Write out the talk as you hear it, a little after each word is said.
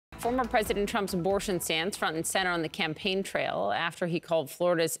Former President Trump's abortion stance front and center on the campaign trail after he called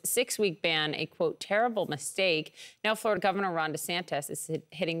Florida's 6-week ban a, quote, terrible mistake. Now Florida Governor Ron DeSantis is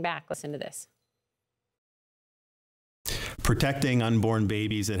hitting back. Listen to this. Protecting unborn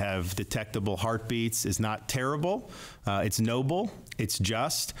babies that have detectable heartbeats is not terrible. It's noble, it's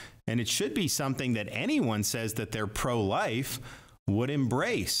just, and it should be something that anyone says that they're pro-life would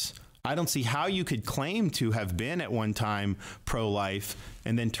embrace. I don't see how you could claim to have been at one time pro-life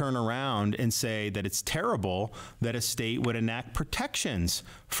and then turn around and say that it's terrible that a state would enact protections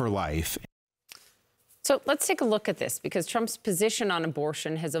for life. So let's take a look at this, because Trump's position on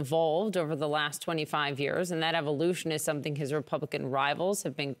abortion has evolved over the last 25 years, and that evolution is something his Republican rivals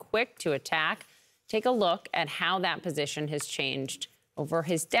have been quick to attack. Take a look at how that position has changed over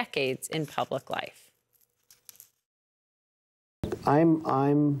his decades in public life.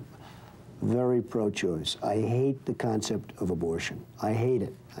 I'm very pro-choice. I hate the concept of abortion. I hate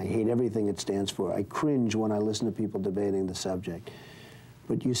it. I hate everything it stands for. I cringe when I listen to people debating the subject.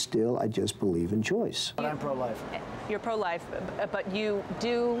 But I just believe in choice. I'm pro-life. You're pro-life, but you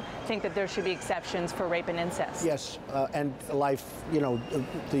do think that there should be exceptions for rape and incest. Yes, and life,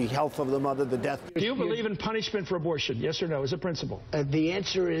 the health of the mother, the death. Do you believe in punishment for abortion, yes or no, as a principle? The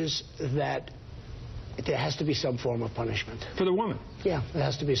answer is that there has to be some form of punishment. For the woman? Yeah, there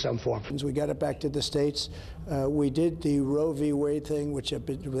has to be some form. We got it back to the states. We did the Roe v. Wade thing, which they've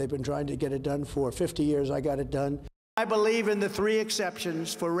been trying to get it done for 50 years. I got it done. I believe in the 3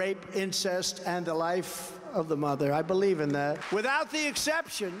 exceptions for rape, incest, and the life of the mother. I believe in that. Without the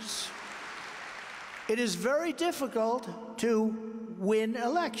exceptions, it is very difficult to win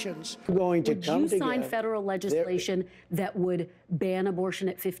elections. Would you sign federal legislation that would ban abortion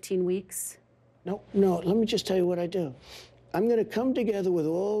at 15 weeks? No, let me just tell you what I do. I'm going to come together with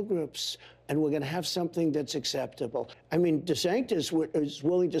all groups, and we're going to have something that's acceptable. I mean, DeSantis is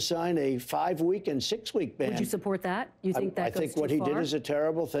willing to sign a 5-week and 6-week ban. Would you support that? You think that goes too far? I think what he did is a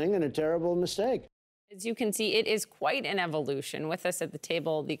terrible thing and a terrible mistake. As you can see, it is quite an evolution. With us at the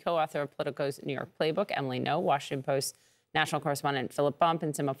table, the co-author of Politico's New York Playbook, Emily No, Washington Post national correspondent Philip Bump,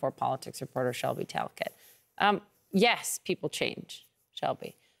 and Semaphore Politics reporter Shelby Talcott. Yes, people change,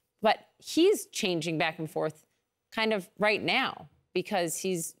 Shelby. But he's changing back and forth kind of right now, because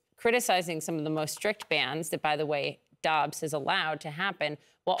he's criticizing some of the most strict bans that, by the way, Dobbs has allowed to happen,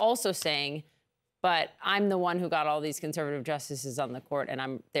 while also saying, but I'm the one who got all these conservative justices on the court, and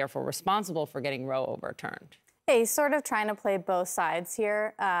I'm therefore responsible for getting Roe overturned. Yeah, he's sort of trying to play both sides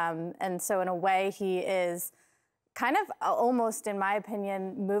here. And so in a way, he is kind of almost, in my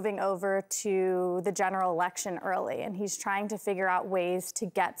opinion, moving over to the general election early. And he's trying to figure out ways to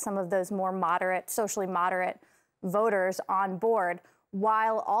get some of those more moderate, socially moderate voters on board,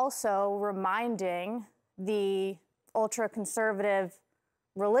 while also reminding the ultra-conservative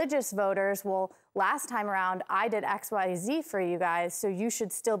religious voters, well, last time around, I did X, Y, Z for you guys, so you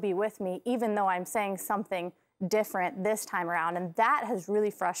should still be with me, even though I'm saying something different this time around. And that has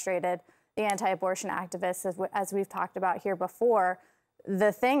really frustrated the anti-abortion activists, as we've talked about here before.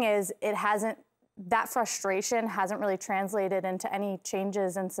 The thing is, that frustration hasn't really translated into any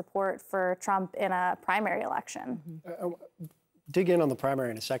changes in support for Trump in a primary election. I'll dig in on the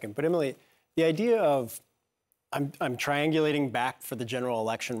primary in a second, but Emily, the idea of I'm triangulating back for the general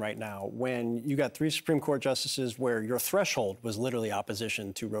election right now when you got 3 Supreme Court justices where your threshold was literally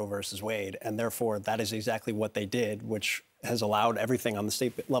opposition to Roe versus Wade, and therefore that is exactly what they did, which has allowed everything on the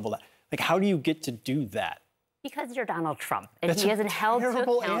state level. Like, how do you get to do that? Because you're Donald Trump, and That's he isn't held to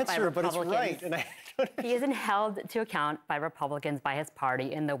account answer, by Republicans. But it's right. He isn't held to account by Republicans, by his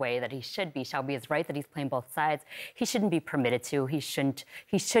party, in the way that he should be. Shelby is right that he's playing both sides. He shouldn't be permitted to. He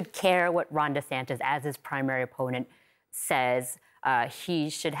should care what Ron DeSantis, as his primary opponent, says. He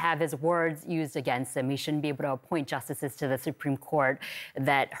should have his words used against him. He shouldn't be able to appoint justices to the Supreme Court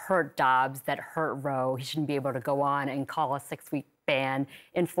that hurt Dobbs, that hurt Roe. He shouldn't be able to go on and call a 6-week ban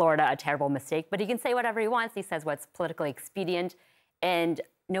in Florida a terrible mistake. But he can say whatever he wants. He says what's politically expedient, and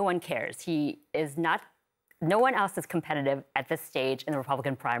no one cares. No one else is competitive at this stage in the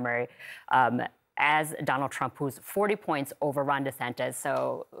Republican primary as Donald Trump, who's 40 points over Ron DeSantis.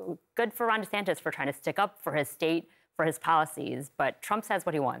 So good for Ron DeSantis for trying to stick up for his state, for his policies, but Trump says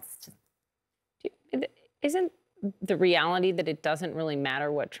what he wants. Isn't the reality that it doesn't really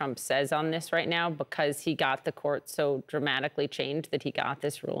matter what Trump says on this right now, because he got the court so dramatically changed that he got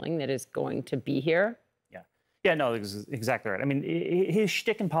this ruling that is going to be here? Yeah, no, exactly right. I mean, his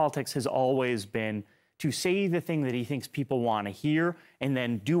shtick in politics has always been to say the thing that he thinks people want to hear and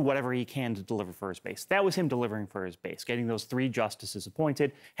then do whatever he can to deliver for his base. That was him delivering for his base, getting those 3 justices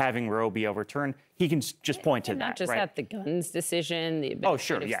appointed, having Roe be overturned. He can just point to that, not just right? that, the guns decision, the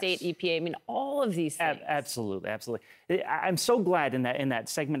administrative state EPA. I mean, all of these things. Absolutely, absolutely. I'm so glad in that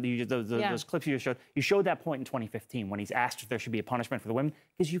segment that you those clips you just showed that point in 2015 when he's asked if there should be a punishment for the women,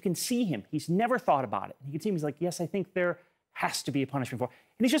 because you can see him. He's never thought about it. You can see him. He's like, yes, I think there has to be a punishment for it.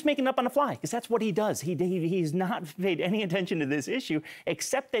 And he's just making it up on the fly, because that's what he does. He's not paid any attention to this issue,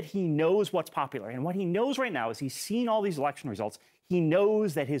 except that he knows what's popular. And what he knows right now is he's seen all these election results. He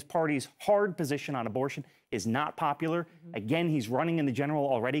knows that his party's hard position on abortion is not popular. Again, he's running in the general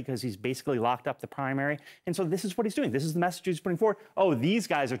already because he's basically locked up the primary. And so this is what he's doing. This is the message he's putting forward. Oh, these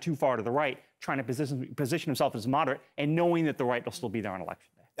guys are too far to the right, trying to position himself as moderate and knowing that the right will still be there on election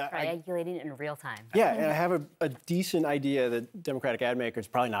day. Triangulating it in real time. Yeah, and I have a decent idea that Democratic ad makers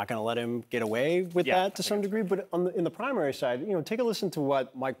probably not going to let him get away with that to some degree. But in the primary side, take a listen to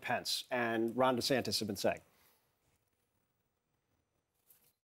what Mike Pence and Ron DeSantis have been saying.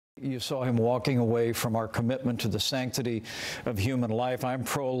 You saw him walking away from our commitment to the sanctity of human life. I'm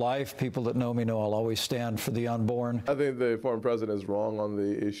pro-life. People that know me know I'll always stand for the unborn. I think the former president is wrong on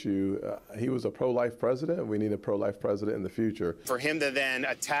the issue. He was a pro-life president. We need a pro-life president in the future. For him to then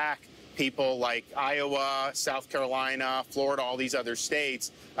attack people like Iowa, South Carolina, Florida, all these other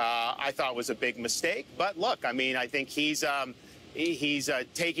states, I thought was a big mistake. But look, I mean, I think he's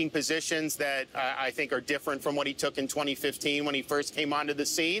taking positions that I think are different from what he took in 2015 when he first came onto the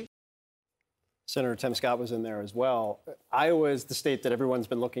scene. Senator Tim Scott was in there as well. Iowa is the state that everyone's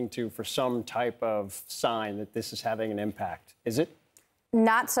been looking to for some type of sign that this is having an impact. Is it?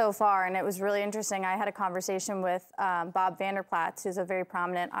 Not so far, and it was really interesting. I had a conversation with Bob Vander Plaats, who's a very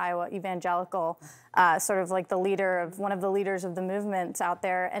prominent Iowa evangelical, sort of like one of the leaders of the movements out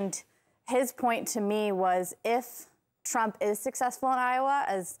there. And his point to me was, if Trump is successful in Iowa,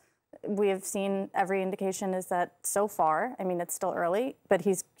 as we have seen, every indication is that so far, I mean, it's still early, but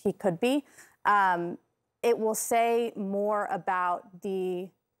he could be. It will say more about the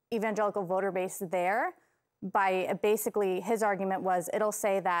evangelical voter base there by basically, his argument was, it'll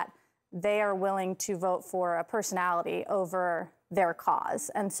say that they are willing to vote for a personality over their cause.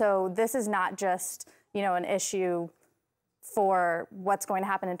 And so this is not just, an issue for what's going to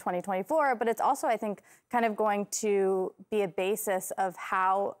happen in 2024, but it's also, I think, kind of going to be a basis of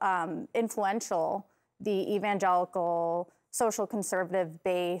how influential the evangelical social conservative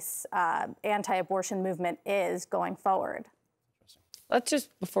base, anti-abortion movement is going forward. Let's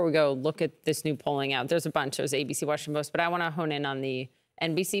just, before we go, look at this new polling out. There's a bunch. There's ABC, Washington Post, but I want to hone in on the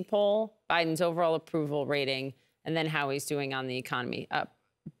NBC poll, Biden's overall approval rating, and then how he's doing on the economy.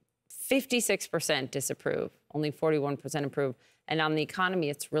 56% disapprove, only 41% approve. And on the economy,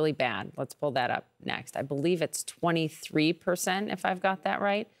 it's really bad. Let's pull that up next. I believe it's 23%, if I've got that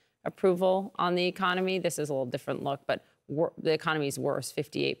right, approval on the economy. This is a little different look, but the economy is worse,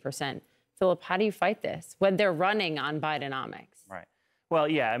 58%. Philip, how do you fight this when they're running on Bidenomics? Right. Well,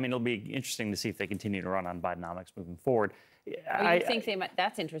 yeah, I mean, it'll be interesting to see if they continue to run on Bidenomics moving forward. Well, you think they might,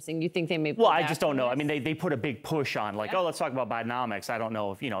 that's interesting. You think they may... Well, I just don't know. I mean, they put a big push on, like, oh, let's talk about Bidenomics. I don't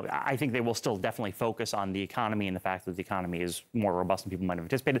know if, I think they will still definitely focus on the economy and the fact that the economy is more robust than people might have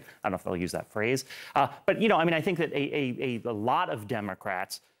anticipated. I don't know if they'll use that phrase. But, I mean, I think that a lot of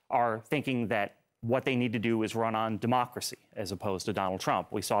Democrats are thinking that what they need to do is run on democracy as opposed to Donald Trump.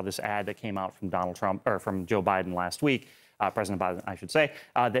 We saw this ad that came out from Donald Trump, or from Joe Biden last week, President Biden, I should say,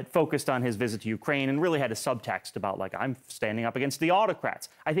 that focused on his visit to Ukraine and really had a subtext about, like, I'm standing up against the autocrats.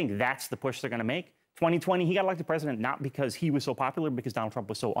 I think that's the push they're going to make. 2020, he got elected president not because he was so popular, because Donald Trump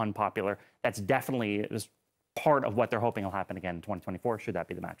was so unpopular. That's definitely part of what they're hoping will happen again in 2024, should that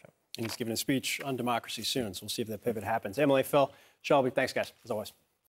be the matchup. And he's giving a speech on democracy soon, so we'll see if that pivot happens. Emily, Phil, Shelby, thanks, guys, as always.